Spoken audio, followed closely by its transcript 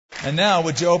And now,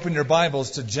 would you open your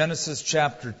Bibles to Genesis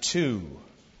chapter 2?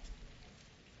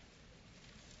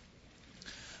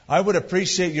 I would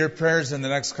appreciate your prayers in the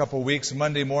next couple of weeks.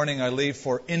 Monday morning I leave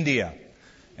for India.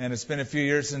 And it's been a few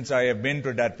years since I have been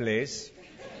to that place.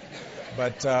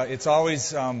 But it's always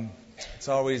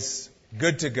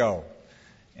good to go.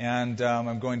 And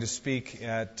I'm going to speak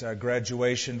at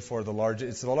graduation for the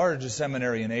largest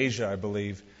seminary in Asia, I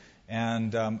believe.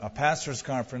 And a pastor's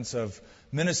conference of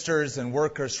ministers and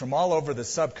workers from all over the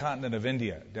subcontinent of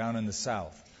India, down in the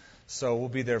south. So we'll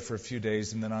be there for a few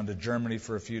days and then on to Germany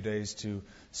for a few days to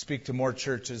speak to more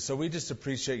churches. So we just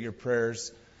appreciate your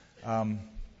prayers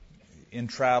in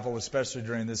travel, especially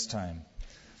during this time.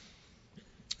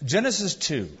 Genesis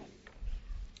 2.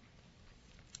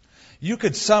 You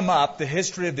could sum up the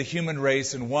history of the human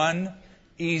race in one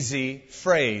easy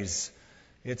phrase.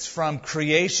 It's from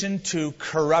creation to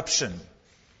corruption.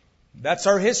 That's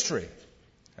our history.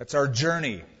 That's our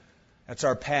journey. That's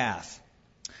our path.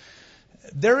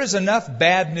 There is enough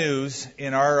bad news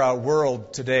in our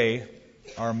world today,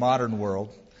 our modern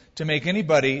world, to make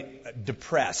anybody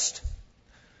depressed.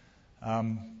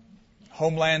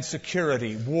 Homeland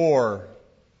security, war,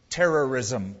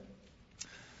 terrorism.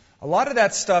 A lot of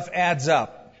that stuff adds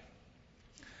up.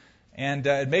 And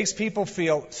it makes people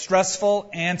feel stressful,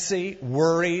 antsy,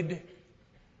 worried,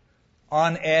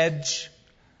 on edge.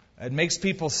 It makes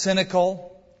people cynical.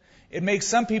 It makes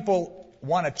some people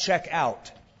want to check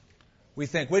out. We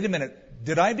think, wait a minute,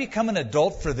 did I become an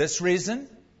adult for this reason?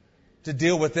 To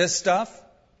deal with this stuff?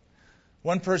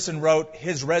 One person wrote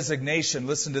his resignation.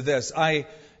 Listen to this. I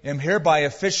am hereby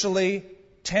officially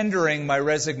tendering my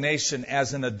resignation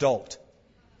as an adult.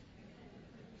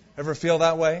 Ever feel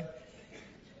that way?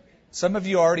 Some of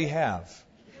you already have.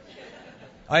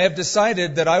 I have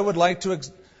decided I would like to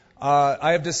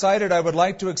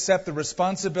accept the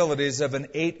responsibilities of an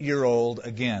 8-year-old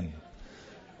again.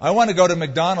 I want to go to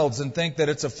McDonald's and think that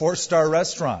it's a 4-star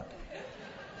restaurant.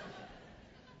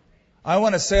 I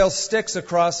want to sail sticks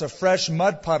across a fresh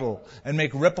mud puddle and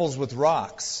make ripples with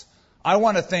rocks. I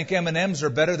want to think M&Ms are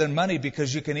better than money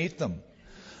because you can eat them.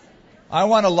 I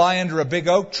want to lie under a big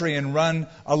oak tree and run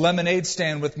a lemonade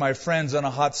stand with my friends on a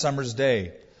hot summer's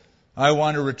day. I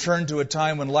want to return to a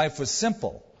time when life was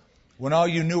simple, when all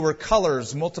you knew were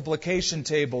colors, multiplication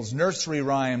tables, nursery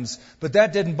rhymes, but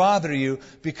that didn't bother you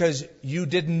because you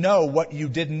didn't know what you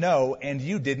didn't know and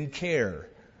you didn't care.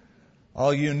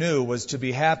 All you knew was to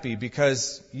be happy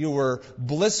because you were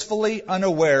blissfully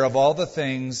unaware of all the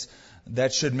things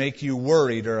that should make you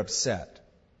worried or upset.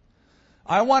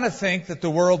 I want to think that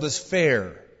the world is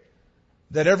fair,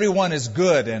 that everyone is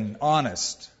good and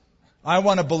honest. I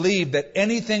want to believe that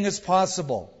anything is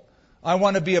possible. I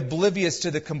want to be oblivious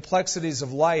to the complexities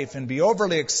of life and be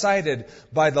overly excited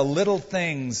by the little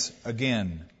things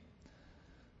again.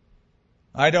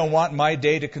 I don't want my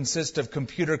day to consist of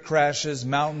computer crashes,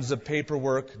 mountains of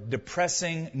paperwork,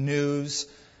 depressing news,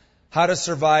 how to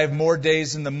survive more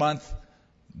days in the month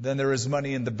than there is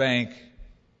money in the bank,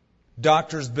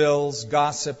 doctor's bills,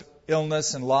 gossip,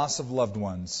 illness, and loss of loved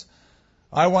ones.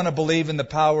 I want to believe in the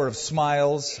power of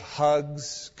smiles,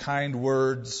 hugs, kind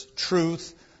words,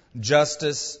 truth,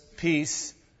 justice,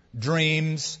 peace,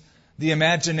 dreams, the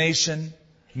imagination,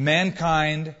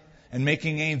 mankind, and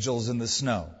making angels in the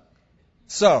snow.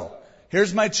 So,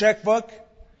 here's my checkbook,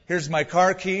 here's my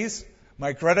car keys,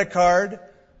 my credit card,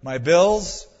 my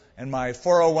bills, and my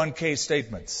 401k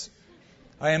statements.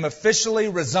 I am officially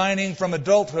resigning from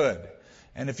adulthood.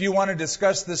 And if you want to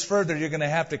discuss this further, you're going to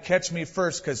have to catch me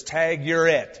first because tag, you're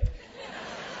it.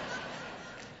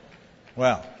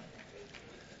 Well,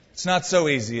 it's not so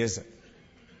easy, is it?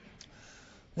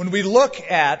 When we look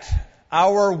at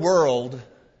our world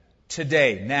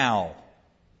today, now,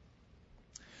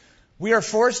 we are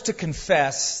forced to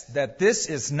confess that this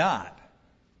is not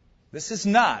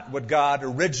what God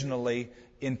originally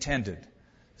intended.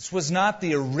 This was not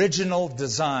the original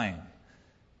design.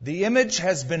 The image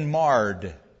has been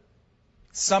marred.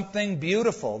 Something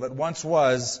beautiful that once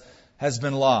was has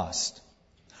been lost.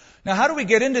 Now, how do we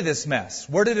get into this mess?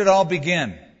 Where did it all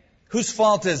begin? Whose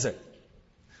fault is it?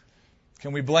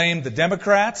 Can we blame the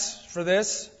Democrats for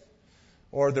this?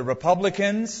 Or the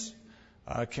Republicans?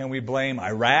 Can we blame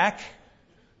Iraq?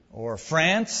 Or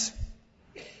France?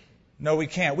 No, we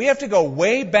can't. We have to go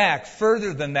way back,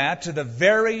 further than that, to the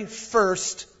very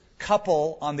first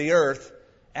couple on the earth,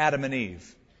 Adam and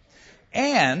Eve.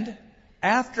 And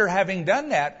after having done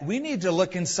that, we need to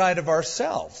look inside of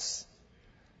ourselves.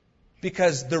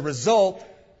 Because the result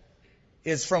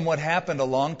is from what happened a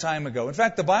long time ago. In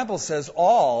fact, the Bible says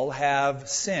all have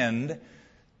sinned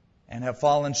and have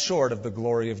fallen short of the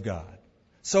glory of God.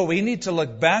 So we need to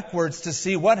look backwards to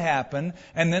see what happened,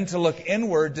 and then to look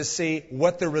inward to see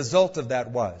what the result of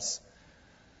that was.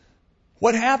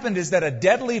 What happened is that a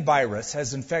deadly virus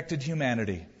has infected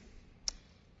humanity.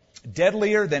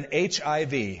 Deadlier than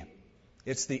HIV.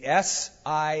 It's the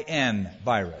SIN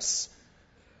virus.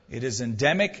 It is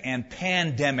endemic and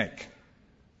pandemic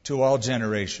to all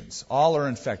generations. All are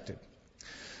infected.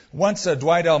 Once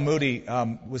Dwight L. Moody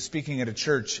was speaking at a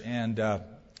church, and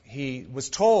he was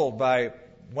told by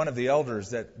one of the elders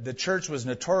that the church was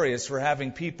notorious for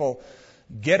having people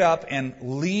get up and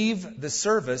leave the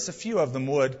service, a few of them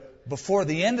would, before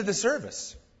the end of the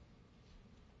service.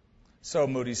 So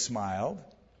Moody smiled,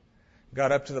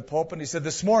 got up to the pulpit, and he said,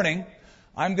 "This morning,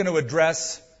 I'm going to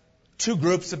address two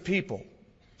groups of people,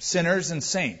 sinners and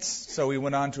saints." So he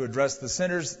went on to address the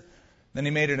sinners. Then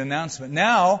he made an announcement.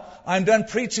 "Now, I'm done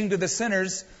preaching to the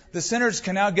sinners. The sinners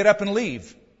can now get up and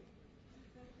leave,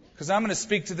 because I'm going to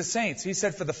speak to the saints." He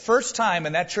said for the first time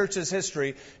in that church's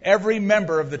history, every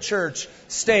member of the church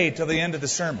stayed till the end of the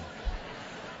sermon.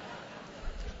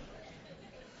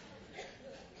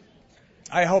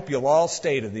 I hope you'll all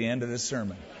stay to the end of this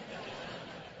sermon,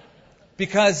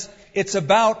 because it's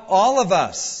about all of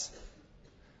us.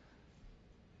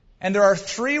 And there are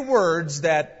three words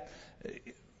that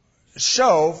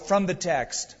show from the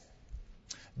text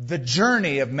the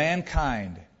journey of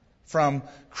mankind from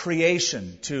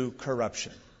creation to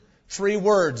corruption. Three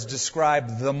words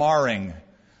describe the marring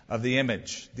of the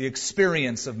image, the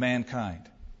experience of mankind.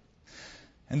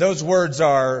 And those words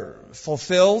are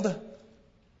fulfilled,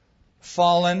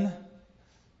 fallen,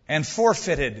 and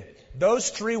forfeited. Those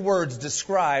three words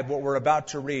describe what we're about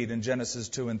to read in Genesis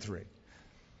 2 and 3.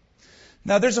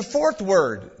 Now, there's a fourth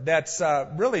word that's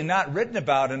really not written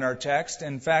about in our text.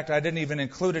 In fact, I didn't even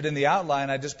include it in the outline.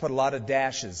 I just put a lot of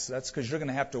dashes. That's because you're going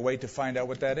to have to wait to find out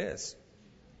what that is.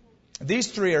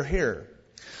 These three are here.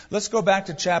 Let's go back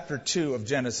to chapter 2 of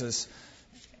Genesis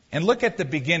and look at the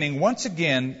beginning. Once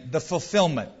again, the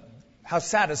fulfillment. How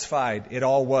satisfied it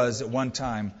all was at one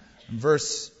time.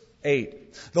 Verse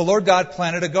 8. The Lord God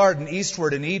planted a garden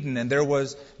eastward in Eden, and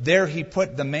there he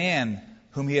put the man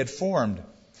whom he had formed.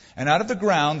 And out of the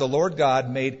ground the Lord God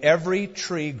made every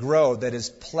tree grow that is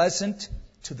pleasant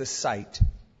to the sight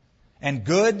and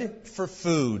good for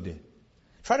food.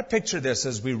 Try to picture this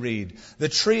as we read. The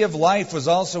tree of life was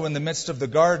also in the midst of the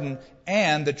garden,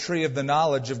 and the tree of the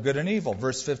knowledge of good and evil.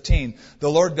 Verse 15. The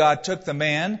Lord God took the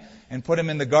man and put him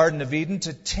in the Garden of Eden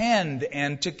to tend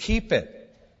and to keep it.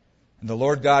 And the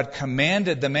Lord God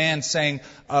commanded the man, saying,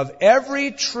 "Of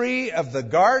every tree of the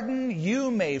garden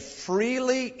you may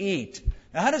freely eat."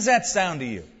 Now, how does that sound to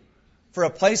you for a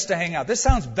place to hang out? This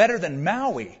sounds better than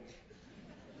Maui.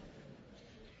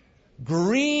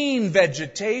 Green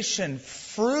vegetation,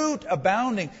 fruit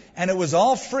abounding, and it was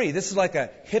all free. This is like a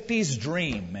hippie's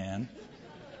dream, man.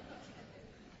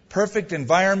 Perfect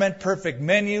environment, perfect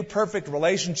menu, perfect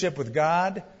relationship with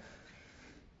God.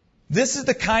 This is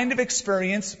the kind of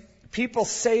experience people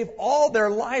save all their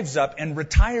lives up and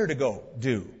retire to go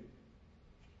do.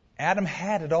 Adam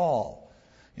had it all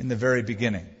in the very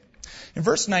beginning. In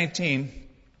verse 19,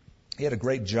 he had a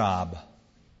great job.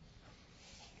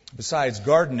 Besides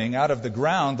gardening, out of the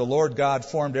ground the Lord God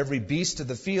formed every beast of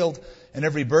the field and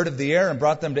every bird of the air and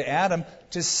brought them to Adam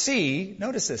to see,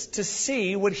 notice this, to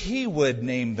see what he would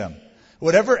name them.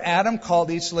 Whatever Adam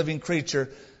called each living creature,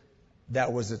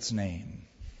 that was its name.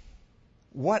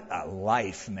 What a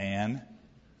life, man.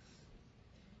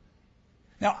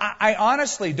 Now, I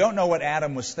honestly don't know what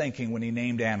Adam was thinking when he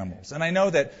named animals. And I know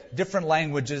that different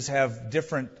languages have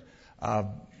different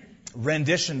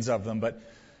renditions of them, but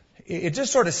it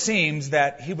just sort of seems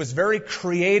that he was very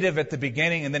creative at the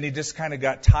beginning, and then he just kind of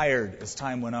got tired as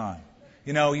time went on.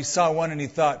 You know, he saw one and he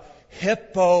thought,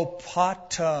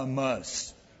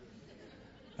 hippopotamus.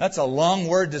 That's a long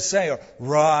word to say. Or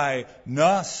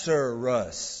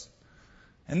rhinoceros.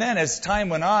 And then as time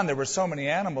went on, there were so many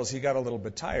animals, he got a little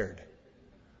bit tired.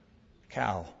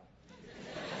 Cow.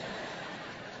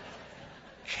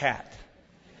 Cat.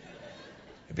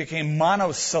 It became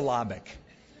monosyllabic.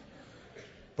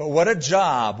 But what a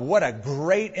job. What a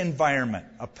great environment.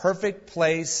 A perfect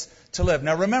place to live.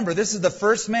 Now remember, this is the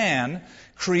first man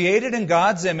created in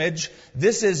God's image.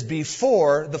 This is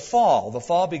before the fall. The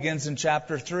fall begins in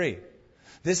chapter 3.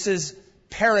 This is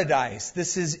paradise.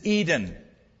 This is Eden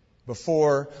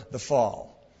before the fall.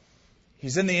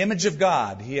 He's in the image of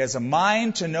God. He has a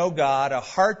mind to know God, a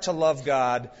heart to love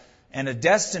God, and a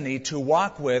destiny to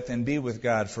walk with and be with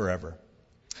God forever.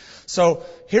 So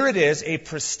here it is, a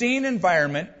pristine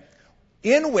environment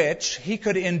in which he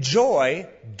could enjoy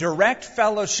direct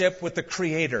fellowship with the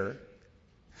Creator,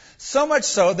 So much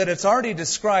so that it's already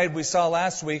described, we saw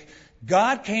last week,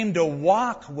 God came to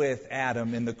walk with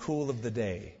Adam in the cool of the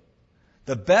day.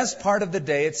 The best part of the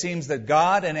day, it seems that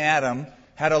God and Adam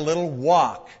had a little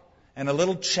walk and a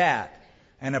little chat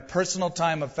and a personal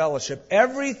time of fellowship.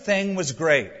 Everything was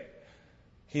great.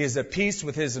 He is at peace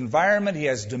with his environment. He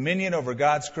has dominion over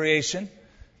God's creation.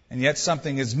 And yet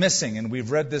something is missing. And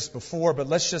we've read this before, but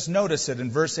let's just notice it.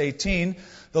 In verse 18,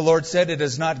 the Lord said, "It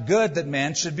is not good that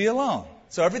man should be alone."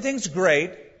 So everything's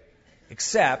great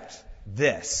except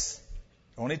this.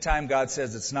 The only time God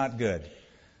says it's not good.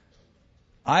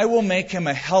 "I will make him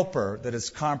a helper that is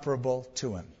comparable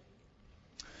to him."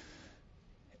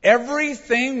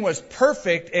 Everything was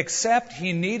perfect except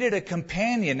he needed a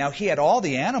companion. Now, he had all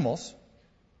the animals.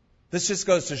 This just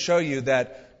goes to show you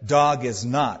that dog is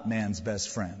not man's best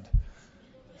friend,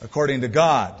 according to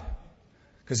God.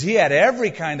 Because he had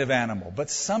every kind of animal, but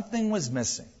something was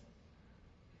missing.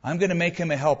 "I'm going to make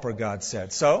him a helper," God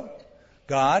said. So,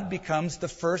 God becomes the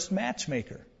first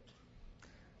matchmaker.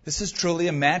 This is truly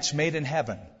a match made in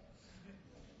heaven.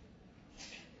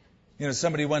 You know,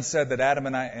 somebody once said that Adam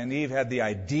and Eve had the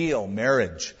ideal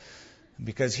marriage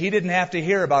because he didn't have to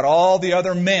hear about all the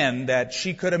other men that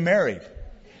she could have married.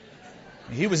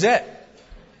 He was it.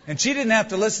 And she didn't have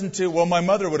to listen to, "Well, my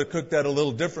mother would have cooked that a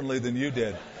little differently than you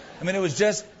did." I mean, it was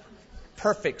just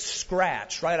perfect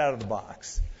scratch right out of the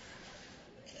box.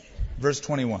 Verse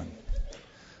 21.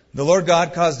 "The Lord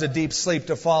God caused a deep sleep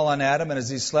to fall on Adam, and as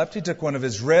he slept, he took one of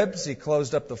his ribs. He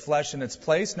closed up the flesh in its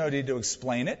place." No need to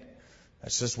explain it.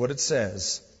 That's just what it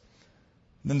says.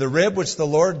 "Then the rib which the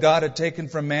Lord God had taken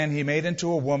from man, he made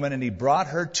into a woman, and he brought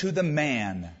her to the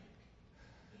man.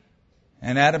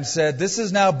 And Adam said, 'This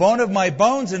is now bone of my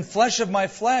bones and flesh of my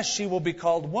flesh. She will be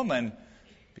called woman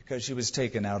because she was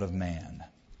taken out of man.'"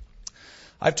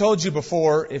 I've told you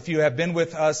before, if you have been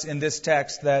with us in this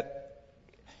text, that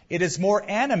it is more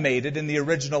animated in the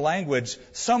original language,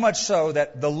 so much so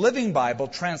that the Living Bible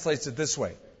translates it this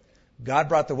way. God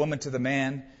brought the woman to the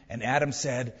man, and Adam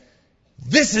said,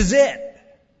 "This is it."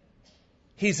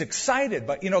 He's excited,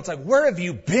 but it's like, "Where have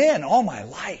you been all my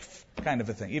life?" kind of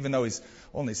a thing, even though he's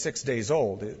only 6 days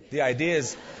old. The idea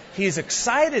is he's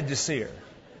excited to see her.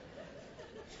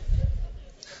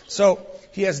 So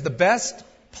he has the best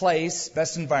place,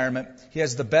 best environment. He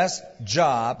has the best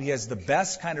job. He has the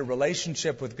best kind of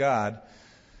relationship with God.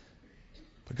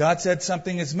 But God said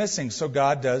something is missing, so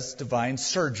God does divine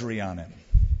surgery on him.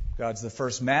 God's the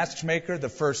first matchmaker, the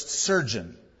first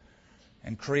surgeon,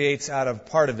 and creates out of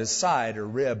part of his side or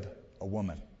rib a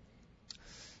woman.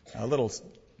 A little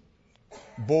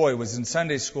boy was in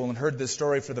Sunday school and heard this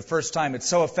story for the first time. It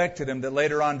so affected him that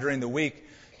later on during the week,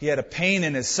 he had a pain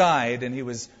in his side and he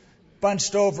was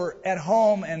bunched over at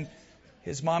home, and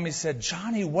his mommy said,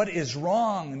 "Johnny, what is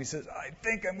wrong?" And he says, "I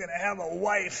think I'm going to have a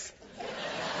wife."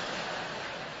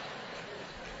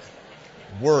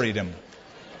 Worried him.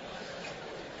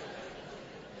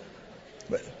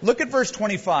 But look at verse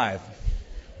 25.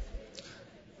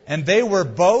 "And they were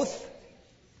both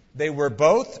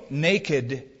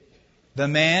naked, the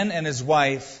man and his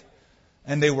wife,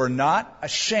 and they were not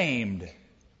ashamed."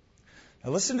 Now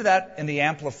listen to that in the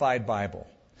Amplified Bible.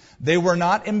 "They were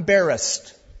not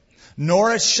embarrassed,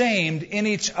 nor ashamed in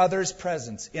each other's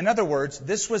presence." In other words,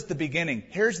 this was the beginning.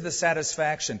 Here's the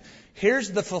satisfaction. Here's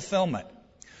the fulfillment.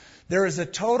 There is a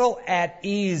total at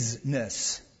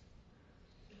easeness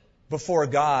before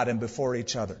God and before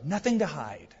each other. Nothing to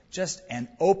hide. Just an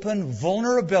open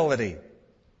vulnerability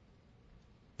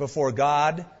before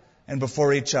God and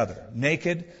before each other.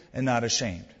 Naked and not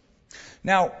ashamed.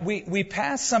 Now, we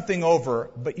pass something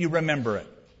over, but you remember it.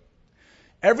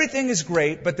 Everything is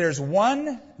great, but there's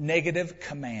one negative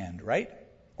command, right?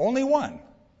 Only one.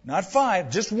 Not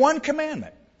 5, just one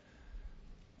commandment.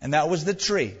 And that was the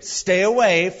tree. Stay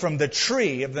away from the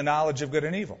tree of the knowledge of good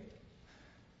and evil.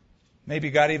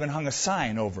 Maybe God even hung a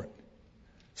sign over it.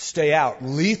 Stay out.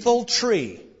 Lethal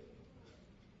tree.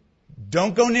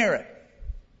 Don't go near it.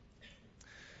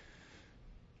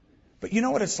 But you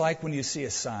know what it's like when you see a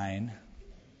sign?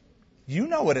 You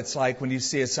know what it's like when you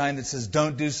see a sign that says,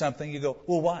 "Don't do something." You go,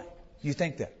 "Well, why?" You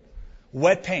think that.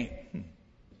 Wet paint.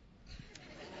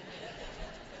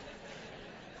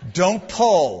 Don't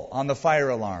pull on the fire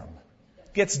alarm.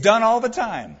 Gets done all the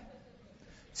time.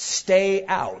 Stay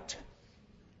out.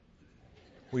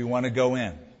 We want to go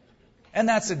in. And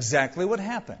that's exactly what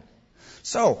happened.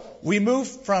 So, we move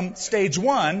from stage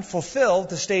 1, fulfilled,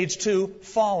 to stage 2,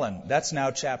 fallen. That's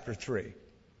now chapter 3.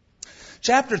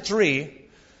 Chapter 3,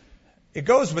 it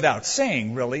goes without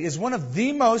saying, really, is one of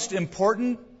the most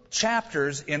important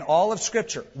chapters in all of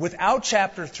Scripture. Without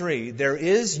chapter 3, there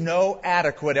is no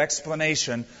adequate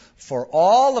explanation for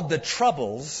all of the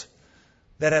troubles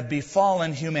that have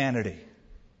befallen humanity.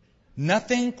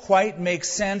 Nothing quite makes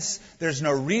sense. There's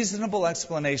no reasonable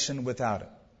explanation without it.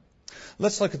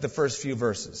 Let's look at the first few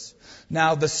verses.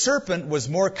 Now the serpent was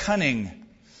more cunning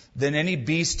than any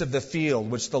beast of the field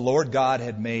which the Lord God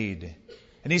had made.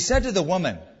 And he said to the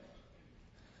woman,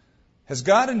 has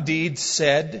God indeed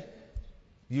said,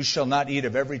 you shall not eat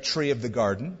of every tree of the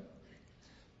garden?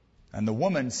 And the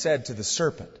woman said to the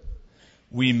serpent,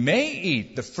 we may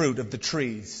eat the fruit of the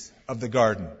trees of the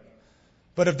garden.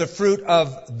 But of the fruit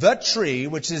of the tree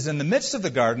which is in the midst of the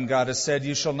garden, God has said,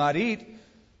 you shall not eat,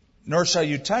 nor shall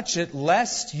you touch it,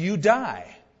 lest you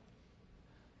die.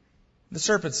 The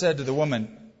serpent said to the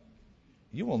woman,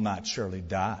 you will not surely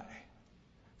die.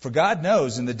 For God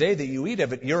knows in the day that you eat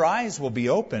of it, your eyes will be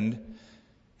opened,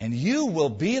 and you will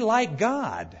be like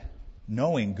God,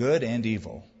 knowing good and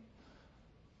evil.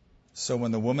 So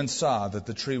when the woman saw that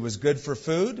the tree was good for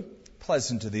food,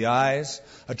 pleasant to the eyes,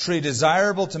 a tree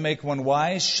desirable to make one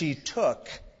wise, she took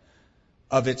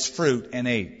of its fruit and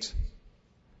ate.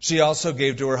 She also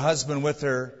gave to her husband with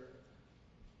her,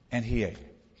 and he ate.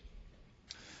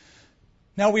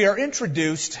 Now we are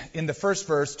introduced in the first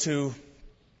verse to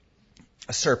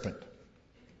a serpent.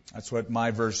 That's what my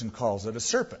version calls it, a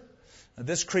serpent. Now,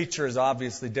 this creature is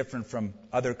obviously different from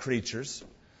other creatures.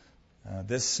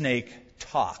 This snake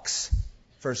talks,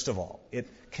 first of all. It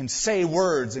can say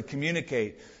words and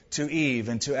communicate to Eve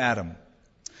and to Adam.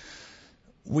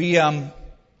 We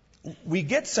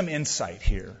get some insight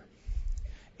here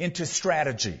into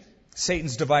strategy.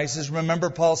 Satan's devices. Remember,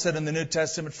 Paul said in the New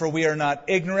Testament, for we are not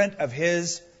ignorant of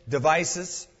his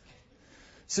devices.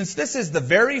 Since this is the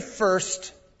very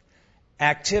first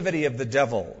activity of the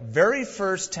devil, very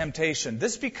first temptation,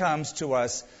 this becomes to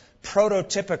us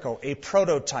prototypical, a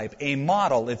prototype, a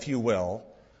model, if you will,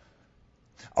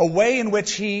 a way in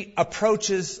which he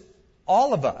approaches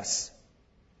all of us,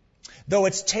 though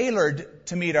it's tailored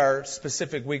to meet our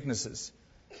specific weaknesses.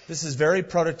 This is very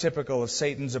prototypical of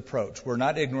Satan's approach. We're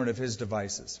not ignorant of his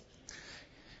devices.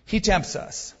 He tempts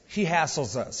us. He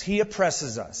hassles us. He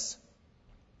oppresses us.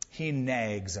 He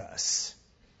nags us.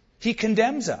 He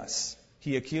condemns us.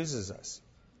 He accuses us.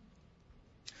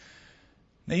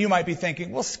 Now you might be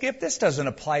thinking, well, Skip, this doesn't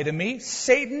apply to me.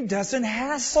 Satan doesn't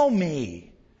hassle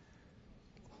me.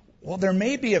 Well, there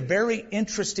may be a very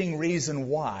interesting reason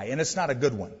why, and it's not a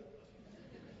good one.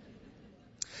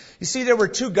 You see, there were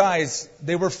two guys,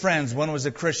 they were friends. One was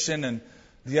a Christian and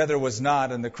the other was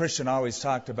not. And the Christian always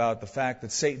talked about the fact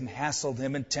that Satan hassled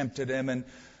him and tempted him. And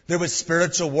there was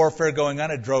spiritual warfare going on.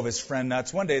 It drove his friend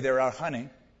nuts. One day they were out hunting.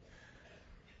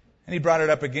 And he brought it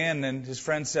up again. And his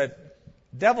friend said,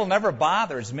 devil never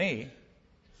bothers me.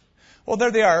 Well,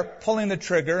 there they are, pulling the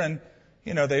trigger. And,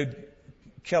 they'd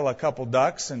kill a couple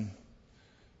ducks. And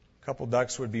a couple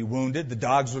ducks would be wounded. The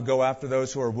dogs would go after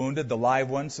those who are wounded, the live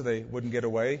ones, so they wouldn't get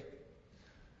away.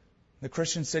 The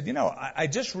Christian said, I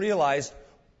just realized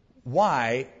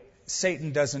why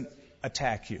Satan doesn't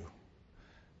attack you.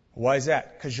 Why is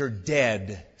that? Because you're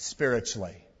dead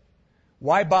spiritually.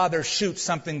 Why bother shoot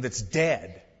something that's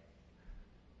dead?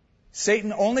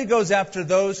 Satan only goes after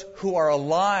those who are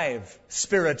alive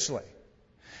spiritually.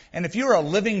 And if you're a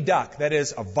living duck, that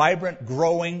is a vibrant,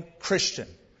 growing Christian,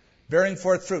 bearing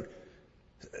forth fruit,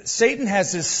 Satan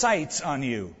has his sights on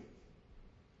you.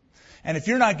 And if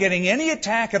you're not getting any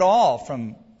attack at all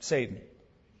from Satan,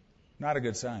 not a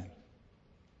good sign.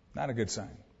 Not a good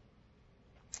sign.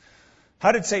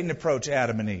 How did Satan approach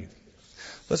Adam and Eve?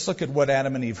 Let's look at what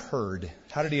Adam and Eve heard.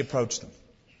 How did he approach them?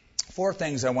 4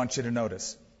 things I want you to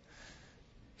notice.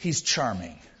 He's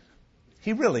charming.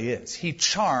 He really is. He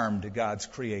charmed God's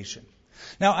creation.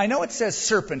 Now, I know it says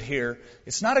serpent here.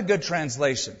 It's not a good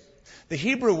translation. The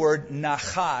Hebrew word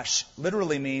nachash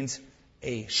literally means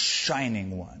a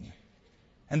shining one.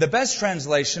 And the best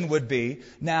translation would be,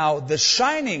 now the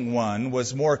shining one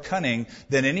was more cunning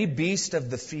than any beast of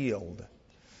the field.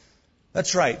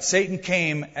 That's right. Satan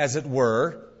came, as it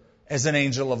were, as an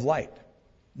angel of light.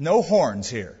 No horns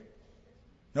here.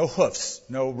 No hoofs.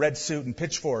 No red suit and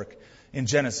pitchfork in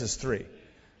Genesis 3.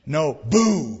 No,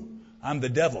 boo, I'm the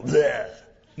devil. Bleh.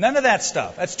 None of that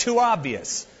stuff. That's too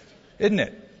obvious, isn't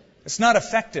it? It's not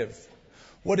effective.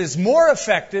 What is more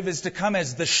effective is to come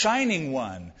as the shining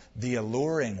one, the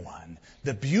alluring one,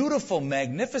 the beautiful,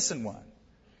 magnificent one.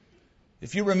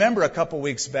 If you remember a couple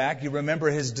weeks back, you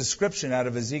remember his description out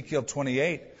of Ezekiel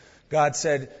 28. God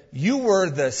said, you were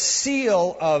the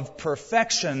seal of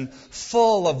perfection,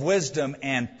 full of wisdom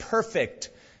and perfect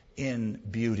in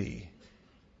beauty.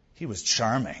 He was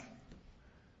charming.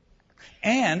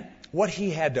 And what he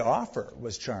had to offer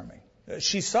was charming.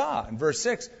 She saw in verse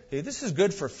 6, hey, this is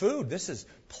good for food. This is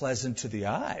pleasant to the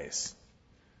eyes.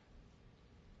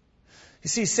 You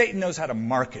see, Satan knows how to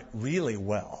market really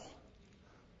well.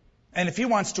 And if he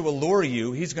wants to allure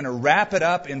you, he's going to wrap it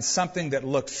up in something that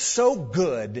looks so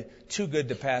good, too good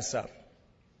to pass up.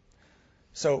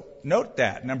 So note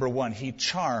that. Number one, he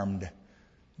charmed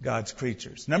God's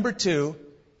creatures. Number two,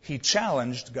 he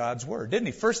challenged God's word, didn't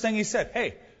he? First thing he said,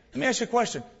 hey, let me ask you a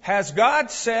question. Has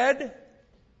God said?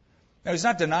 Now, he's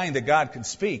not denying that God can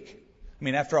speak. I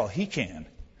mean, after all, he can.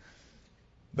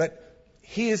 But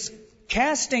he is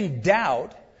casting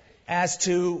doubt as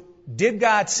to, did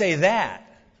God say that?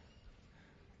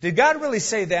 Did God really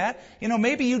say that?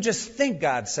 Maybe you just think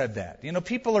God said that.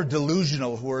 People are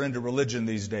delusional who are into religion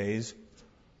these days.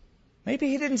 Maybe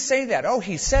he didn't say that. Oh,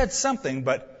 he said something,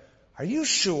 but are you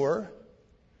sure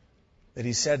that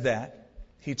he said that?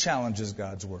 He challenges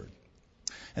God's word.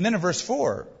 And then in verse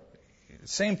 4,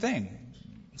 same thing,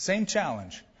 same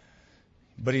challenge.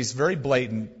 But he's very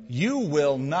blatant. You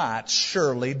will not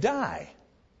surely die.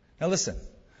 Now listen.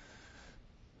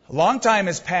 A long time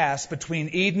has passed between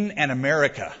Eden and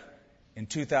America in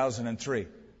 2003.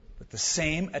 But the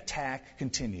same attack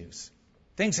continues.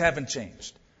 Things haven't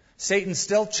changed. Satan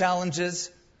still challenges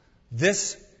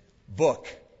this book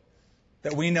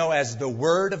that we know as the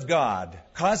Word of God,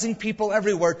 causing people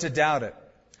everywhere to doubt it.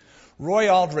 Roy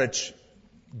Aldrich,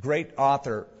 great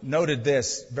author, noted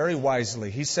this very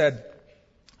wisely. He said,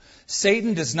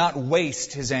 Satan does not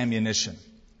waste his ammunition.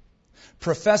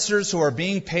 Professors who are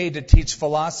being paid to teach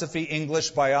philosophy,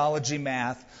 English, biology,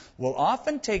 math will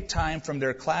often take time from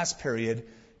their class period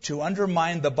to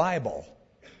undermine the Bible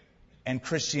and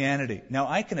Christianity. Now,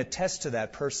 I can attest to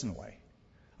that personally.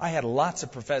 I had lots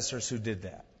of professors who did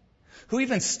that, who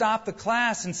even stopped the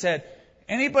class and said,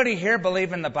 anybody here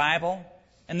believe in the Bible?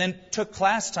 And then took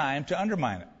class time to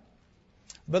undermine it.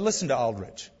 But listen to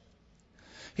Aldrich.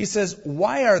 He says,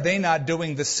 why are they not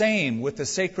doing the same with the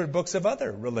sacred books of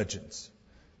other religions?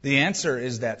 The answer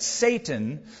is that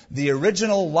Satan, the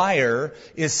original liar,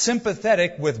 is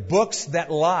sympathetic with books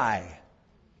that lie.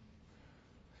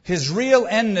 His real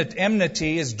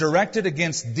enmity is directed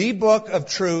against the book of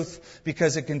truth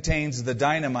because it contains the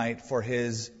dynamite for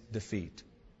his defeat.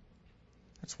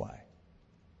 That's why.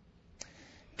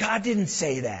 God didn't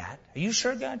say that. Are you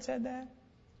sure God said that?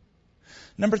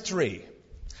 Number 3,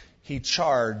 he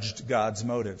charged God's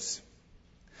motives.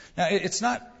 Now, it's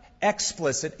not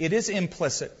explicit, it is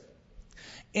implicit.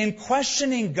 In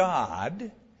questioning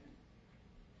God,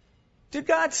 did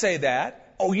God say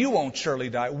that? Oh, you won't surely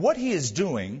die. What he is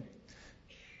doing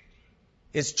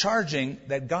is charging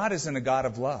that God isn't a God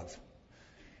of love.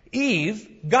 Eve,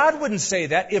 God wouldn't say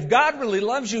that. If God really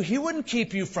loves you, he wouldn't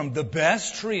keep you from the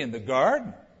best tree in the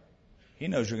garden. He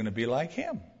knows you're going to be like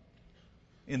him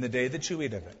in the day that you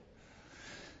eat of it.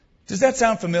 Does that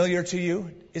sound familiar to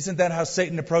you? Isn't that how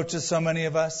Satan approaches so many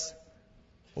of us?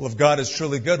 Well, if God is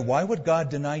truly good, why would God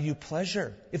deny you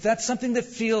pleasure? If that's something that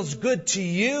feels good to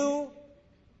you,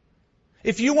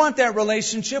 if you want that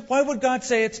relationship, why would God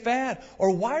say it's bad?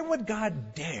 Or why would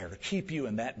God dare keep you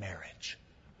in that marriage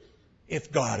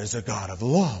if God is a God of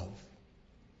love?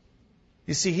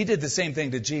 You see, he did the same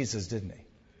thing to Jesus, didn't he?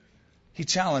 He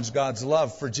challenged God's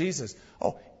love for Jesus.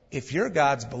 Oh, if you're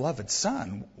God's beloved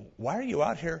son, why are you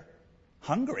out here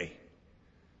hungry?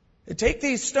 Take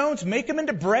these stones, make them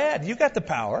into bread. You got the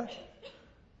power.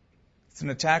 It's an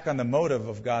attack on the motive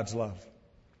of God's love.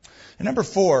 And number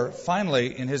 4,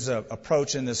 finally, in his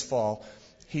approach in this fall,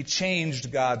 he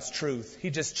changed God's truth. He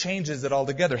just changes it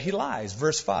altogether. He lies.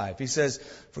 Verse 5, he says,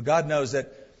 for God knows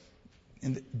that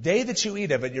in the day that you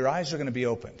eat of it, your eyes are going to be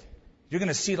opened. You're going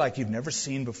to see like you've never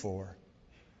seen before.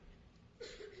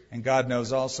 And God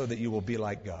knows also that you will be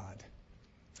like God.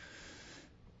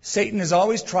 Satan has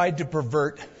always tried to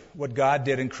pervert what God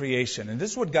did in creation. And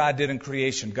this is what God did in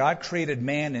creation. God created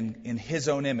man in his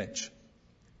own image.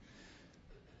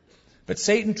 But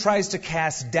Satan tries to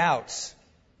cast doubts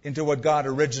into what God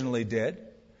originally did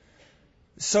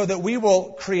so that we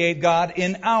will create God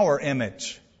in our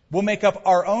image. We'll make up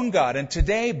our own God. And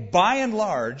today, by and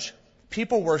large,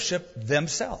 people worship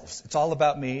themselves. It's all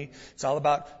about me. It's all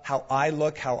about how I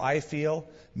look, how I feel.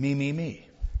 Me, me, me.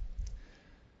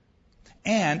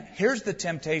 And here's the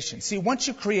temptation. See, once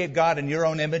you create God in your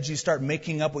own image, you start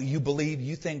making up what you believe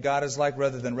you think God is like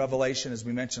rather than revelation, as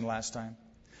we mentioned last time.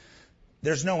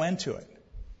 There's no end to it.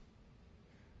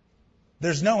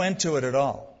 There's no end to it at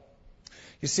all.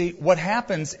 You see, what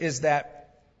happens is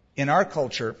that in our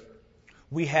culture,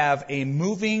 we have a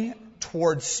moving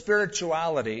towards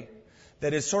spirituality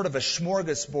that is sort of a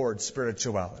smorgasbord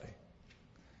spirituality.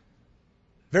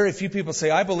 Very few people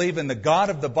say, I believe in the God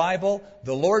of the Bible,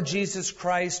 the Lord Jesus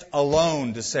Christ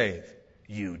alone to save.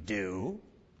 You do?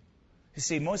 You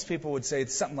see, most people would say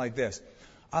it's something like this.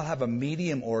 I'll have a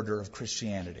medium order of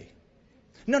Christianity.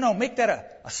 No, make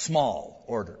that a small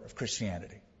order of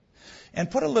Christianity.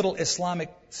 And put a little Islamic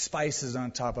spices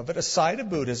on top of it, a side of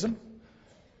Buddhism,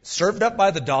 served up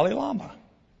by the Dalai Lama.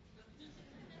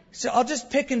 So I'll just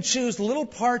pick and choose little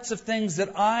parts of things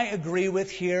that I agree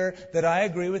with here, that I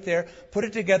agree with there, put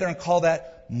it together and call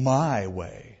that my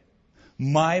way,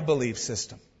 my belief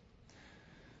system.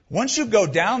 Once you go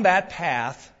down that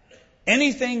path,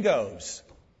 anything goes.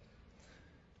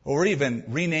 Or even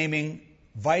renaming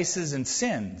vices and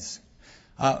sins.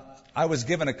 I was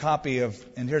given a copy of,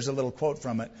 and here's a little quote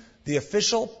from it, the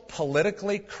official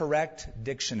politically correct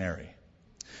dictionary.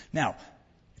 Now,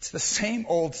 it's the same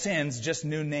old sins, just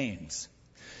new names.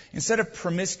 Instead of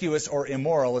promiscuous or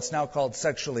immoral, it's now called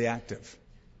sexually active.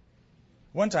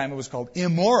 One time it was called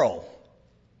immoral.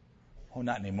 Oh,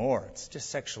 not anymore. It's just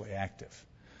sexually active.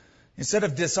 Instead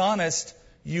of dishonest,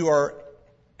 you are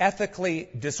ethically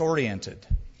disoriented.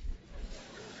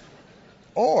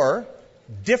 Or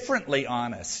differently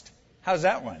honest. How's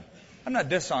that one? I'm not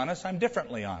dishonest, I'm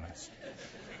differently honest.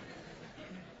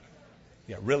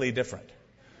 Yeah, really different.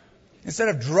 Instead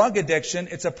of drug addiction,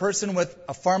 it's a person with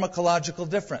a pharmacological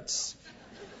difference.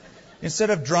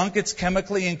 Instead of drunk, it's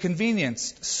chemically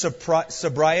inconvenienced,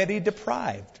 sobriety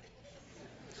deprived.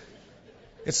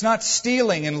 It's not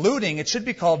stealing and looting, it should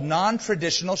be called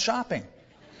non-traditional shopping.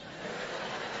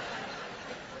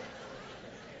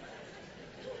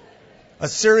 A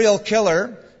serial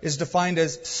killer is defined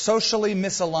as socially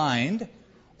misaligned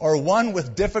or one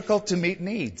with difficult to meet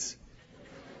needs.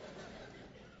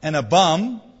 And a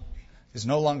bum is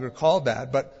no longer called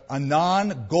that, but a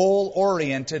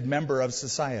non-goal-oriented member of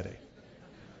society.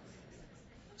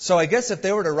 So I guess if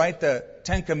they were to write the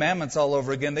Ten Commandments all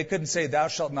over again, they couldn't say, thou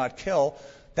shalt not kill.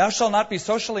 Thou shalt not be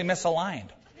socially misaligned.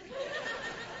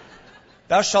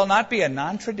 Thou shalt not be a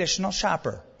non-traditional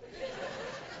shopper.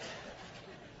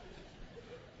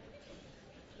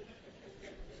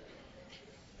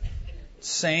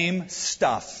 Same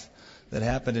stuff that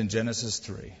happened in Genesis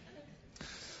 3.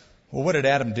 Well, what did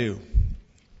Adam do?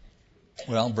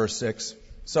 Well, verse 6.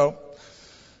 So,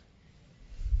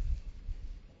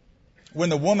 when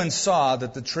the woman saw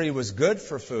that the tree was good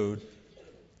for food,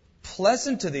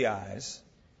 pleasant to the eyes,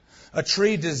 a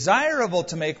tree desirable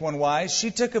to make one wise, she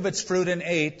took of its fruit and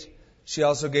ate. She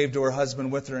also gave to her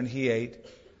husband with her, and he ate.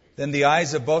 Then the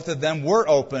eyes of both of them were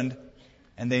opened,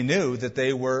 and they knew that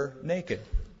they were naked.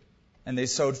 And they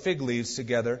sewed fig leaves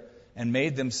together and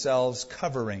made themselves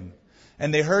covering.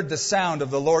 And they heard the sound of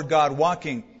the Lord God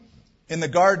walking in the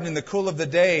garden in the cool of the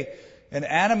day. And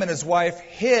Adam and his wife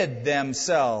hid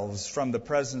themselves from the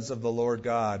presence of the Lord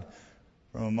God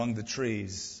from among the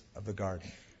trees of the garden.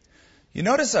 You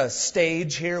notice a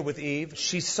stage here with Eve.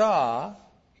 She saw,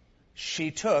 she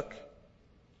took,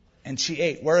 and she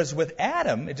ate. Whereas with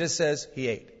Adam, it just says he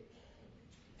ate.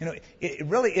 You know, it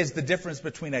really is the difference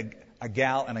between a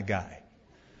gal and a guy.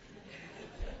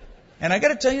 And I got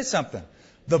to tell you something.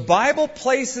 The Bible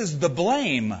places the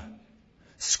blame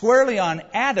squarely on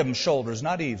Adam's shoulders,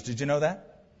 not Eve's. Did you know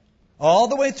that? All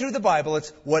the way through the Bible,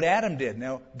 it's what Adam did.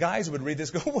 Now, guys would read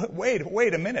this and go,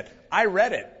 wait a minute. I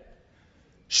read it.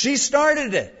 She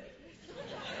started it.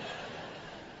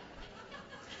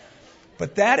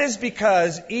 But that is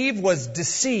because Eve was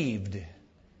deceived.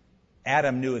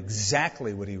 Adam knew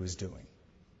exactly what he was doing.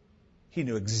 He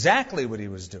knew exactly what he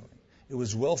was doing. It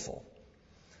was willful.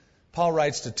 Paul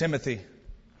writes to Timothy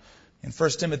in 1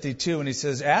 Timothy 2, and he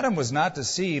says, Adam was not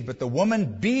deceived, but the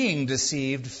woman being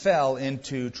deceived fell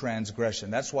into transgression.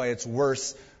 That's why it's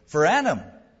worse for Adam.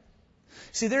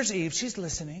 See, there's Eve. She's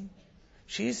listening.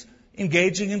 She's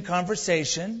engaging in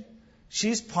conversation.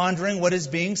 She's pondering what is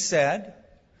being said.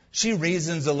 She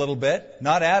reasons a little bit.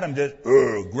 Not Adam, just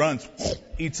grunts,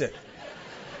 eats it.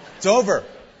 It's over.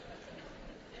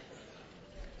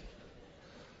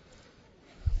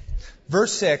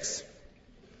 Verse 6,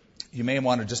 you may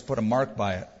want to just put a mark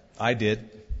by it. I did.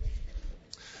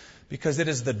 Because it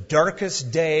is the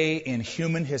darkest day in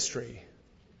human history.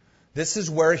 This is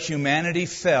where humanity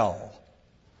fell.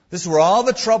 This is where all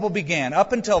the trouble began.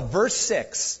 Up until verse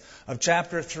 6 of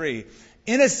chapter 3,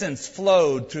 innocence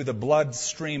flowed through the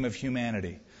bloodstream of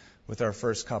humanity with our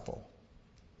first couple.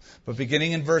 But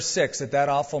beginning in verse 6, at that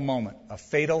awful moment, a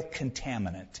fatal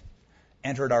contaminant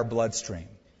entered our bloodstream.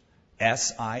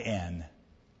 sin.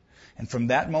 And from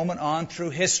that moment on through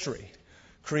history,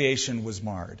 creation was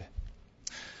marred.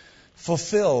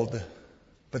 Fulfilled,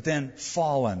 but then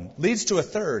fallen. Leads to a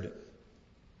third.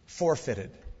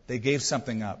 Forfeited. They gave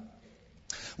something up.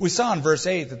 We saw in verse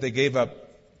 8 that they gave up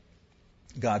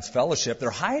God's fellowship. They're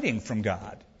hiding from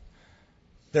God.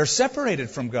 They're separated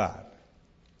from God.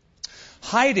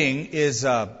 Hiding is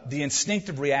the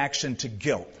instinctive reaction to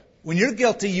guilt. When you're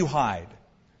guilty, you hide.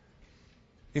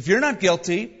 If you're not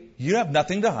guilty, you have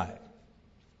nothing to hide.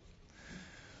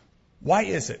 Why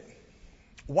is it?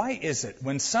 Why is it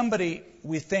when somebody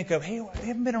we think of, hey, they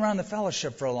haven't been around the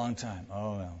fellowship for a long time.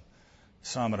 Oh, well,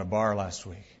 saw them at a bar last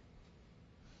week.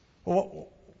 Well,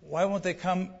 why won't they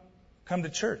come to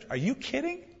church? Are you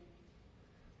kidding?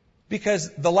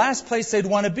 Because the last place they'd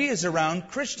want to be is around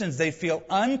Christians. They feel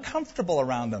uncomfortable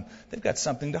around them. They've got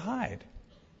something to hide.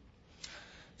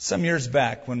 Some years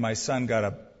back when my son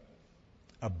got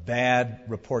a bad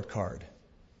report card,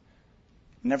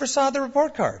 never saw the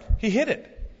report card. He hid it.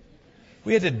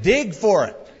 We had to dig for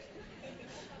it.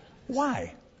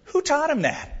 Why? Who taught him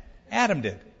that? Adam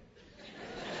did.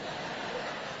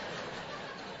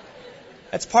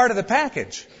 That's part of the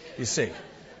package, you see.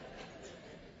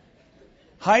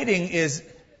 Hiding is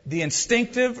the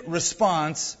instinctive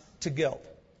response to guilt.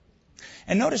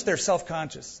 And notice they're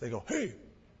self-conscious. They go, hey,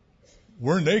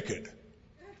 we're naked.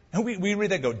 And we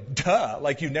read that, go, duh,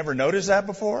 like you never noticed that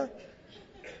before?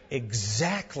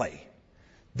 Exactly.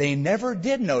 They never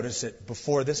did notice it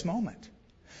before this moment.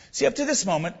 See, up to this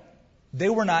moment, they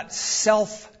were not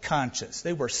self-conscious.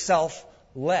 They were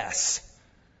selfless.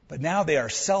 But now they are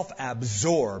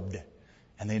self-absorbed.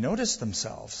 And they notice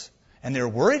themselves. And they're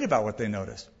worried about what they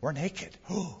noticed. We're naked.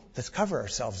 Oh, let's cover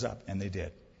ourselves up. And they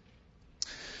did.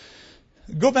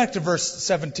 Go back to verse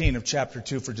 17 of chapter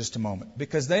 2 for just a moment.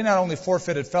 Because they not only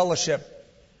forfeited fellowship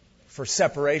for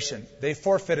separation, they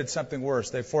forfeited something worse.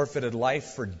 They forfeited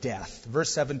life for death.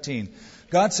 Verse 17.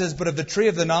 God says, but of the tree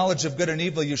of the knowledge of good and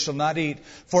evil you shall not eat.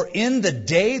 For in the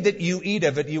day that you eat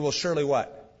of it, you will surely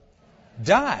what?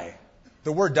 Die.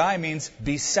 The word die means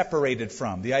be separated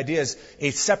from. The idea is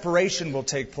a separation will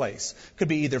take place. Could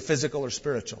be either physical or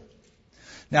spiritual.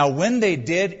 Now, when they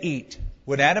did eat,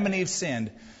 when Adam and Eve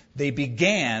sinned, they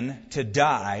began to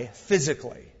die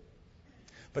physically.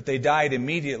 But they died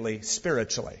immediately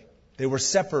spiritually. They were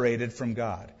separated from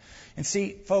God. And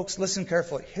see, folks, listen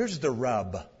carefully. Here's the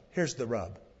rub. Here's the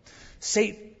rub.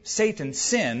 Satan,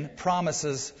 sin,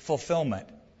 promises fulfillment,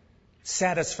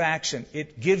 satisfaction.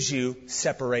 It gives you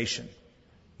separation.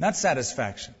 Not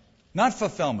satisfaction. Not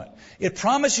fulfillment. It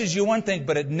promises you one thing,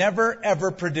 but it never,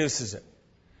 ever produces it.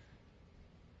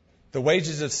 The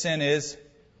wages of sin is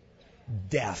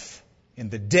death. In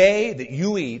the day that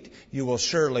you eat, you will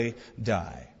surely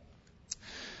die.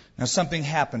 Now, something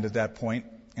happened at that point,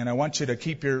 and I want you to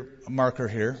keep your marker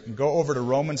here and go over to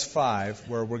Romans 5,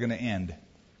 where we're going to end.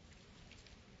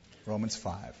 Romans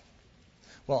 5.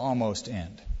 Well, almost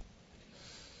end.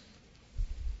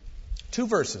 3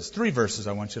 verses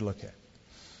I want you to look at.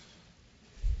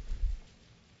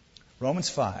 Romans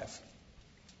 5.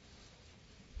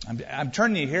 I'm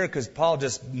turning you here because Paul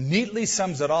just neatly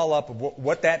sums it all up of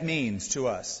what that means to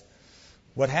us.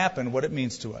 What happened, what it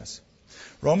means to us.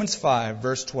 Romans 5,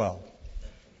 verse 12.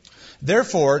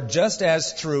 Therefore, just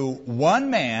as through one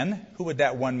man, who would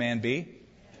that one man be?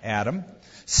 Adam.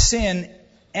 Sin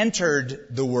entered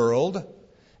the world,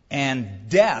 and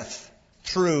death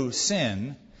through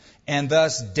sin, and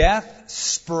thus death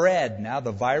spread. Now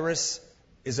the virus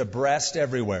is abreast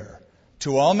everywhere.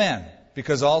 To all men,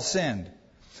 because all sinned.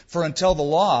 For until the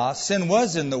law, sin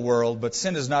was in the world, but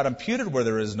sin is not imputed where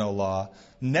there is no law.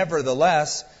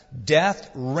 Nevertheless, death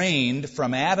reigned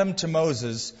from Adam to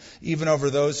Moses, even over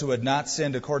those who had not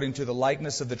sinned according to the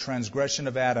likeness of the transgression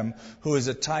of Adam, who is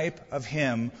a type of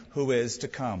him who is to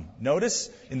come. Notice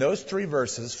in those 3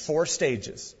 verses, 4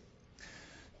 stages.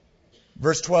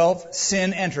 Verse 12,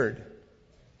 sin entered.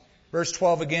 Verse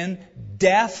 12 again,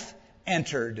 death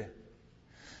entered.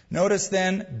 Notice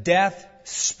then, death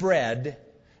spread.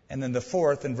 And then the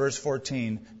 4th, in verse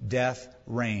 14, death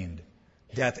reigned.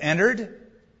 Death entered,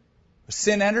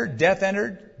 sin entered,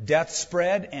 death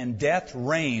spread, and death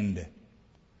reigned.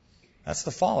 That's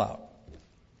the fallout.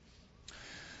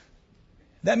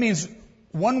 That means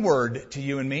one word to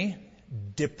you and me,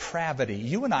 depravity.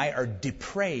 You and I are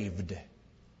depraved.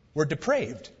 We're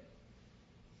depraved.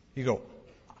 You go,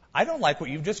 I don't like what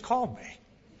you've just called me.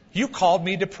 You called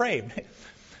me depraved.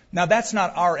 Now, that's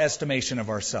not our estimation of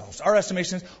ourselves. Our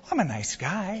estimation is, I'm a nice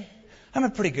guy. I'm a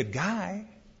pretty good guy.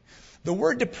 The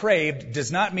word depraved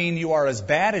does not mean you are as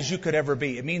bad as you could ever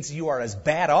be. It means you are as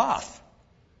bad off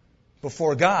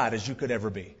before God as you could ever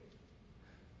be.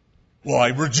 Well, I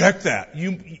reject that.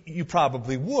 You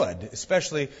probably would,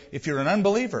 especially if you're an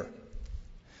unbeliever.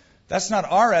 That's not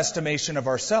our estimation of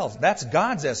ourselves. That's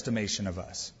God's estimation of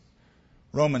us.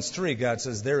 Romans 3, God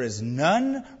says, there is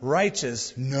none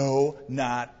righteous, no,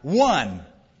 not one.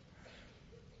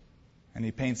 And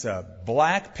He paints a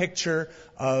black picture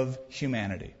of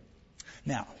humanity.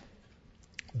 Now,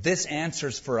 this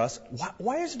answers for us,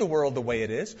 why is the world the way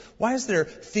it is? Why is there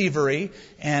thievery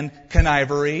and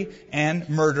connivery and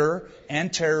murder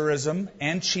and terrorism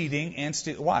and cheating and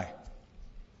why?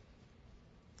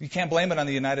 You can't blame it on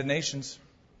the United Nations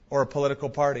or a political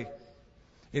party.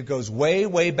 It goes way,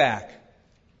 way back.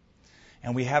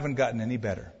 And we haven't gotten any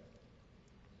better.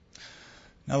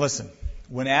 Now listen,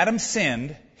 when Adam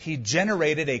sinned, he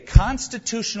generated a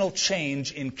constitutional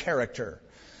change in character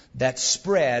that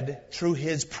spread through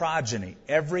his progeny.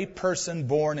 Every person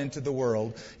born into the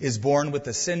world is born with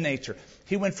a sin nature.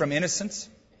 He went from innocence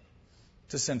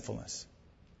to sinfulness,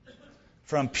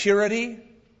 from purity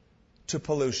to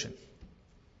pollution.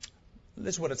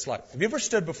 This is what it's like. Have you ever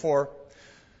stood before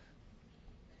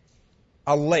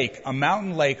a lake, a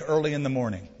mountain lake, early in the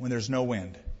morning when there's no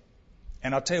wind?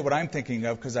 And I'll tell you what I'm thinking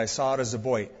of because I saw it as a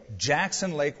boy.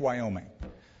 Jackson Lake, Wyoming.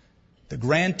 The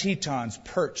Grand Tetons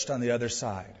perched on the other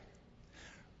side.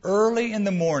 Early in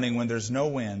the morning when there's no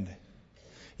wind,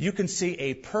 you can see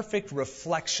a perfect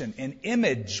reflection, an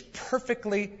image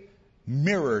perfectly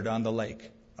mirrored on the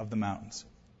lake of the mountains.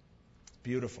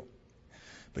 Beautiful.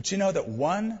 But you know that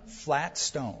one flat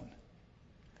stone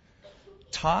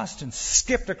tossed and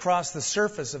skipped across the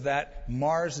surface of that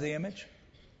mars the image?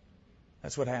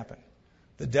 That's what happened.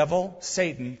 The devil,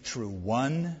 Satan, threw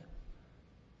one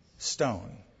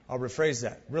stone. I'll rephrase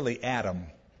that. Really, Adam.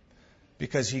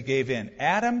 Because he gave in.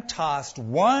 Adam tossed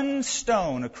one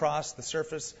stone across the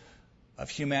surface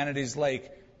of humanity's lake,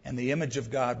 and the image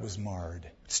of God was marred.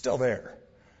 It's still there,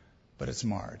 but it's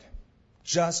marred.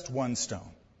 Just one stone.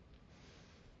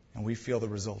 And we feel the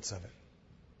results of it.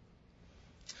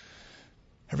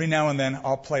 Every now and then,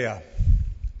 I'll play a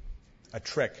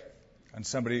trick on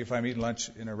somebody if I'm eating lunch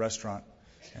in a restaurant,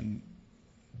 and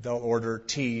they'll order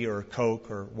tea or Coke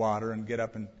or water and get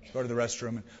up and go to the restroom.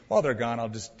 And while they're gone, I'll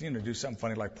just do something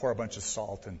funny like pour a bunch of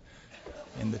salt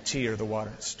in the tea or the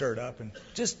water, stir it up, and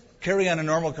just carry on a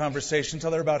normal conversation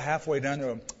until they're about halfway done. They're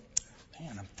going,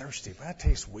 man, I'm thirsty, but that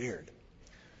tastes weird.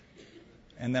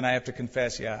 And then I have to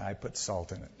confess, yeah, I put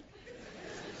salt in it.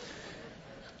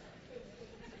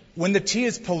 When the tea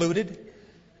is polluted,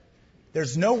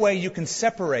 there's no way you can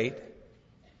separate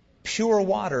pure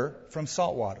water from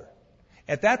salt water.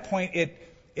 At that point,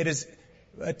 it has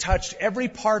touched every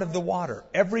part of the water,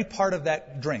 every part of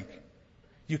that drink.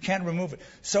 You can't remove it.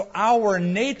 So our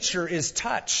nature is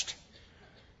touched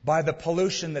by the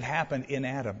pollution that happened in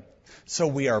Adam. So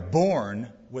we are born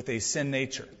with a sin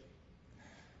nature.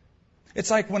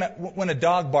 It's like when a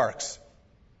dog barks.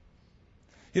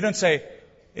 You don't say,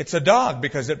 it's a dog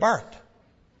because it barked.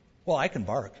 Well, I can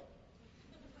bark.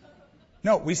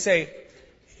 No, we say,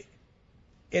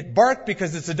 it barked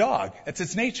because it's a dog. It's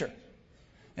its nature.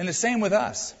 And the same with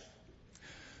us.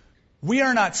 We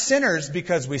are not sinners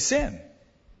because we sin.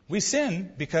 We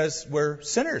sin because we're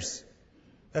sinners.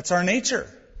 That's our nature.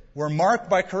 We're marked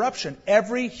by corruption.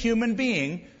 Every human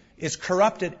being is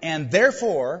corrupted, and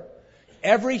therefore,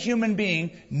 every human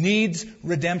being needs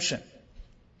redemption.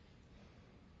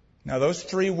 Now, those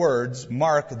three words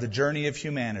mark the journey of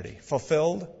humanity.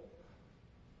 Fulfilled,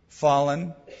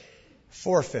 fallen,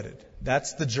 forfeited.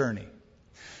 That's the journey.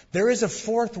 There is a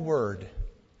fourth word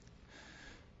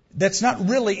that's not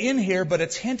really in here, but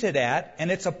it's hinted at, and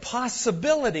it's a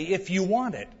possibility if you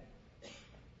want it.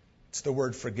 It's the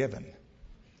word forgiven.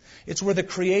 It's where the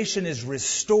creation is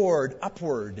restored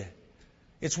upward.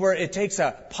 It's where it takes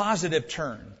a positive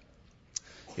turn.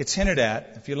 It's hinted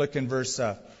at, if you look in verse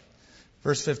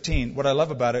 15. What I love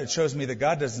about it, it shows me that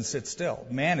God doesn't sit still.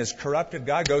 Man is corrupted.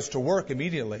 God goes to work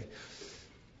immediately.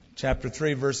 Chapter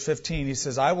 3, verse 15, he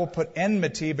says, I will put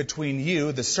enmity between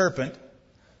you, the serpent,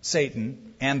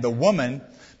 Satan, and the woman,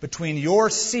 between your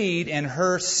seed and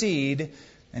her seed,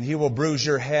 and he will bruise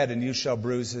your head and you shall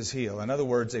bruise his heel. In other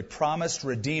words, a promised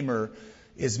Redeemer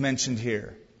is mentioned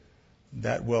here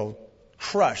that will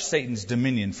crush Satan's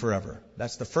dominion forever.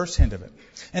 That's the first hint of it.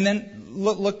 And then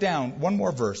look down, one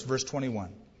more verse, verse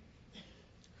 21.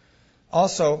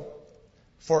 Also,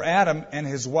 for Adam and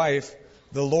his wife,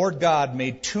 the Lord God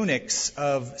made tunics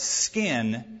of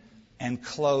skin and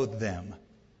clothed them.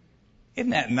 Isn't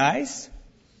that nice?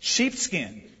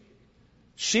 Sheepskin.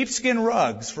 Sheepskin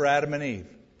rugs for Adam and Eve.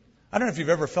 I don't know if you've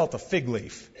ever felt a fig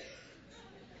leaf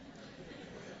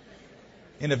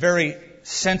in a very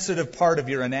sensitive part of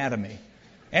your anatomy.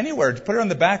 Anywhere, put it on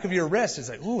the back of your wrist. It's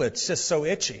like, ooh, it's just so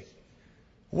itchy.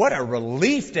 What a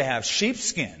relief to have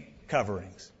sheepskin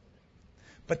coverings.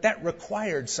 But that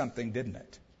required something, didn't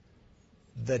it?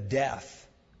 The death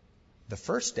the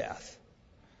first death,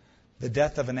 the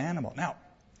death of an animal. Now,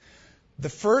 the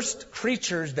first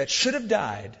creatures that should have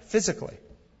died physically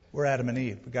were Adam and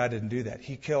Eve, but God didn't do that.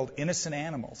 He killed innocent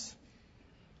animals,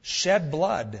 shed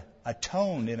blood,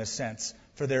 atoned, in a sense,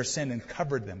 for their sin and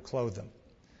covered them, clothed them.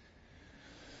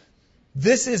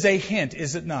 This is a hint,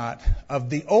 is it not, of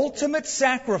the ultimate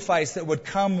sacrifice that would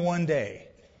come one day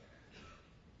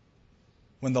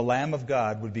when the Lamb of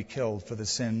God would be killed for the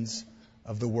sins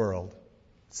of the world.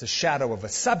 It's a shadow of a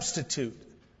substitute.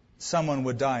 Someone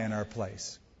would die in our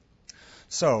place.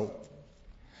 So,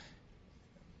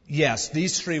 yes,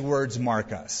 these three words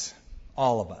mark us,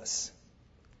 all of us.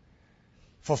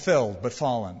 Fulfilled, but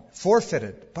fallen.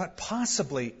 Forfeited, but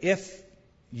possibly, if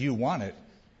you want it,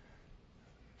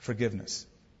 forgiveness.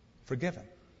 Forgiven.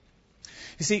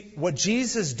 You see, what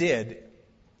Jesus did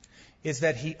is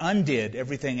that he undid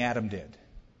everything Adam did.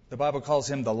 The Bible calls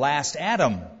him the last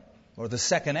Adam, or the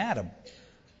second Adam.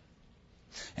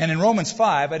 And in Romans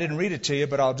 5, I didn't read it to you,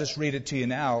 but I'll just read it to you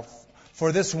now.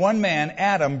 For this one man,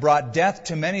 Adam, brought death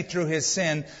to many through his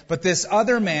sin, but this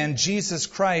other man, Jesus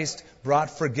Christ,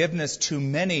 brought forgiveness to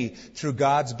many through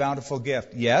God's bountiful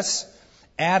gift. Yes,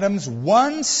 Adam's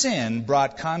one sin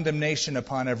brought condemnation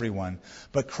upon everyone,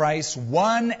 but Christ's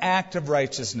one act of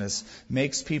righteousness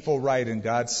makes people right in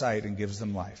God's sight and gives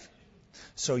them life.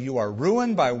 So you are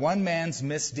ruined by one man's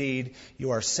misdeed.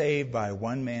 You are saved by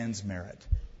one man's merit,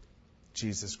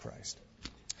 Jesus Christ.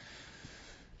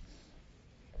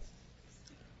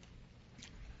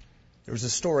 There was a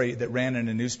story that ran in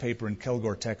a newspaper in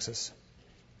Kilgore, Texas.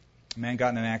 A man got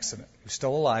in an accident. He was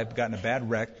still alive, got in a bad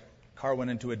wreck. Car went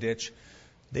into a ditch.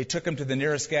 They took him to the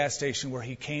nearest gas station where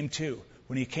he came to.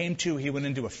 When he came to, he went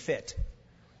into a fit.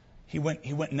 He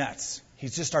went nuts. He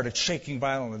just started shaking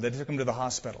violently. They took him to the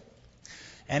hospital.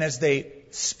 And as they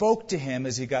spoke to him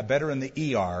as he got better in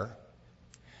the ER,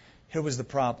 here was the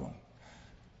problem.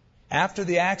 After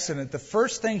the accident, the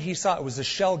first thing he saw was a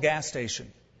Shell gas station.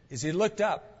 As he looked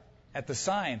up at the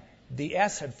sign, the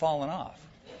S had fallen off.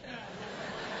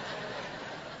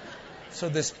 So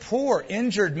this poor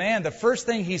injured man, the first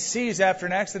thing he sees after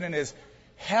an accident is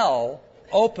hell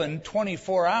open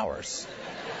 24 hours.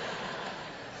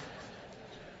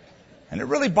 And it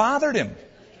really bothered him.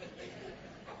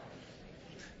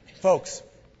 Folks,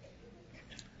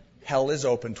 hell is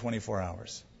open 24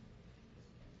 hours.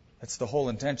 That's the whole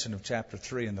intention of chapter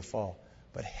 3 in the fall.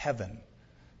 But heaven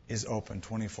is open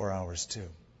 24 hours too.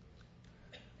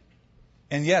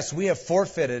 And yes, we have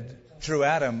forfeited through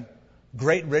Adam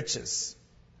great riches.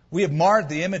 We have marred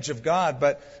the image of God,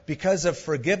 but because of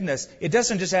forgiveness, it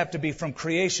doesn't just have to be from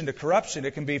creation to corruption.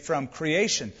 It can be from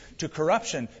creation to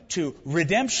corruption to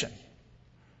redemption.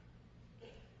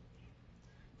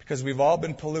 Because we've all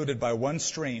been polluted by one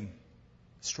stream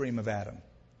of Adam.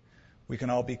 We can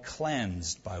all be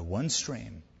cleansed by one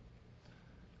stream.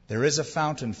 There is a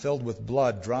fountain filled with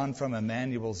blood drawn from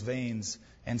Emmanuel's veins,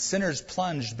 and sinners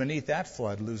plunged beneath that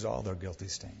flood lose all their guilty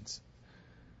stains.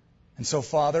 And so,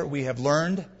 Father, we have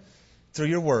learned through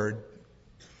your word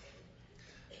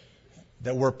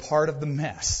that we're part of the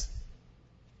mess,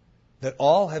 that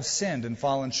all have sinned and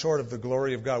fallen short of the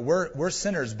glory of God. We're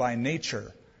sinners by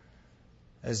nature.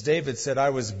 As David said, I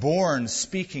was born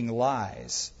speaking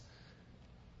lies.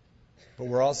 But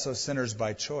we're also sinners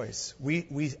by choice.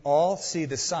 We all see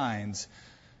the signs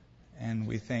and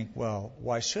we think, well,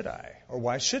 why should I? Or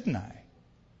why shouldn't I?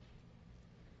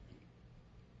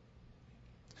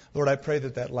 Lord, I pray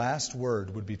that that last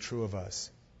word would be true of us.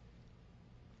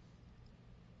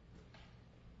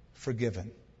 Forgiven.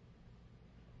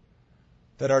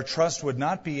 That our trust would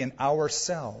not be in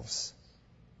ourselves,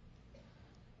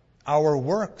 our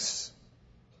works,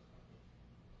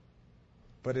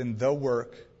 but in the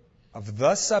work of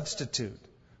the substitute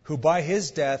who by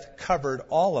his death covered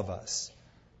all of us,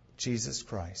 Jesus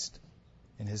Christ.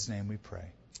 In his name we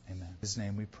pray. Amen. In his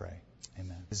name we pray.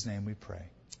 Amen. In his name we pray.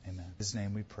 Amen. In his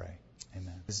name we pray.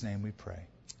 Amen. In his name we pray.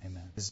 Amen.